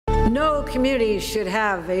No community should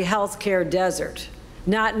have a healthcare desert.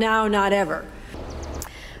 Not now, not ever.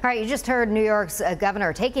 All right, you just heard New York's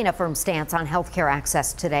governor taking a firm stance on health care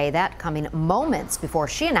access today. That coming moments before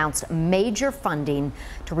she announced major funding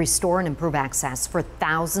to restore and improve access for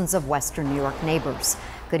thousands of Western New York neighbors.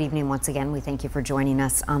 Good evening once again. We thank you for joining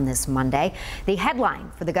us on this Monday. The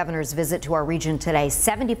headline for the governor's visit to our region today,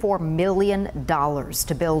 $74 million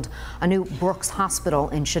to build a new Brooks Hospital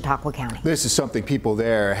in Chautauqua County. This is something people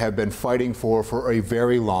there have been fighting for a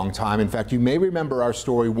very long time. In fact, you may remember our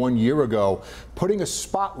story 1 year ago, putting a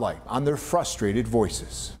spotlight on their frustrated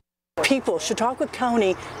voices. People, Chautauqua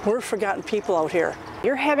County, we're forgotten people out here.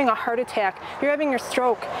 You're having a heart attack, you're having your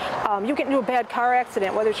stroke, you get into a bad car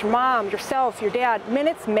accident, whether it's your mom, yourself, your dad,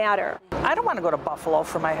 minutes matter. I don't want to go to Buffalo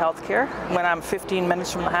for my health care when I'm 15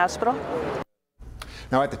 minutes from the hospital.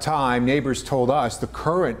 Now, at the time, neighbors told us the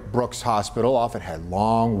current Brooks Hospital often had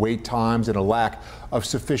long wait times and a lack of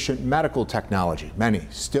sufficient medical technology. Many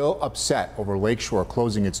still upset over Lakeshore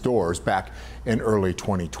closing its doors back in early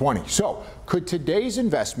 2020. So, could today's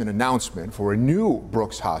investment announcement for a new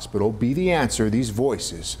Brooks Hospital be the answer these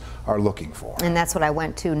voices are looking for? And that's what I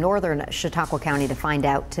went to northern Chautauqua County to find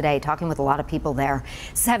out today, talking with a lot of people there.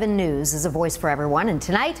 7 News is a voice for everyone, and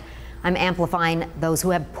tonight I'm amplifying those who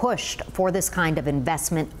have pushed for this kind of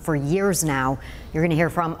investment for years now. You're going to hear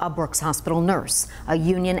from a Brooks Hospital nurse, a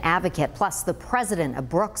union advocate, plus the president of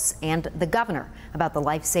Brooks and the governor about the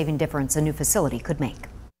life-saving difference a new facility could make.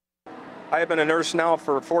 I have been a nurse now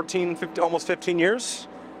for almost 15 years.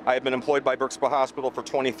 I have been employed by Brooks Hospital for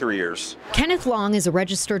 23 years. Kenneth Long is a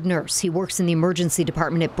registered nurse. He works in the emergency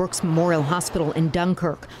department at Brooks Memorial Hospital in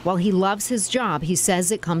Dunkirk. While he loves his job, he says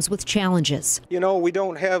it comes with challenges. You know, we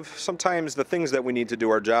don't have sometimes the things that we need to do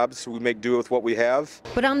our jobs. We make do with what we have.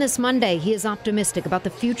 But on this Monday, he is optimistic about the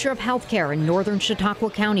future of health care in northern Chautauqua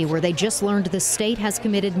County, where they just learned the state has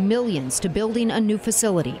committed millions to building a new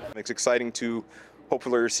facility. It's exciting to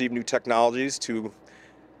hopefully receive new technologies to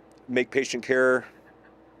make patient care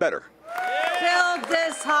better. Build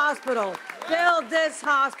this hospital. Build this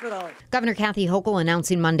hospital. Governor Kathy Hochul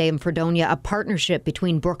announcing Monday in Fredonia a partnership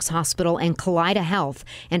between Brooks Hospital and Kaleida Health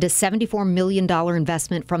and a $74 million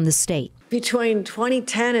investment from the state. Between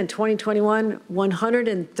 2010 and 2021,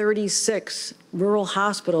 136 rural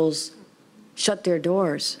hospitals shut their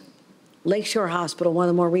doors. Lakeshore Hospital, one of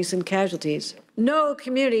the more recent casualties. No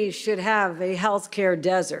community should have a healthcare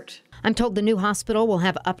desert. I'm told the new hospital will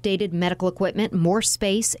have updated medical equipment, more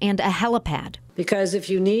space, and a helipad. Because if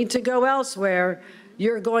you need to go elsewhere,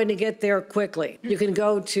 you're going to get there quickly. You can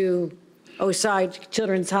go to Osai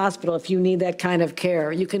Children's Hospital if you need that kind of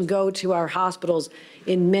care. You can go to our hospitals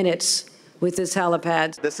in minutes with this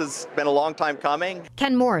helipad. This has been a long time coming.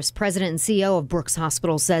 Ken Morris, president and CEO of Brooks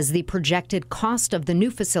Hospital, says the projected cost of the new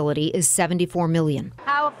facility is $74 million.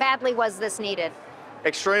 How badly was this needed?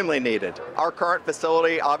 Extremely needed. Our current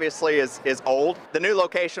facility obviously is old. The new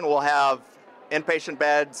location will have inpatient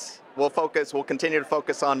beds. We'll continue to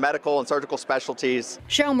focus on medical and surgical specialties.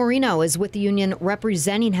 Cheryl Marino is with the union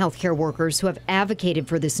representing healthcare workers who have advocated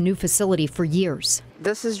for this new facility for years.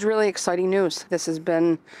 This is really exciting news. This has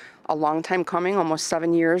been a long time coming, almost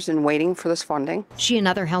 7 years in waiting for this funding. She and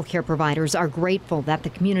other healthcare providers are grateful that the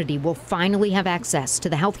community will finally have access to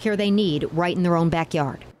the healthcare they need right in their own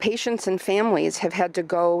backyard. Patients and families have had to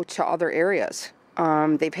go to other areas.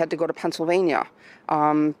 They've had to go to Pennsylvania,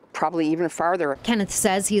 probably even farther. Kenneth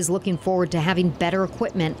says he is looking forward to having better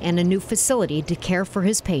equipment and a new facility to care for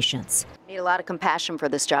his patients. Need a lot of compassion for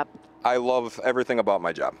this job. I love everything about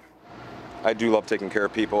my job. I do love taking care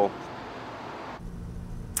of people.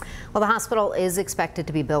 Well, the hospital is expected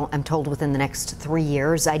to be built, I'm told, within the next 3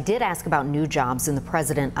 years. I did ask about new jobs, and the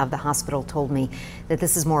president of the hospital told me that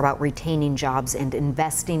this is more about retaining jobs and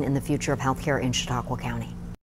investing in the future of healthcare in Chautauqua County.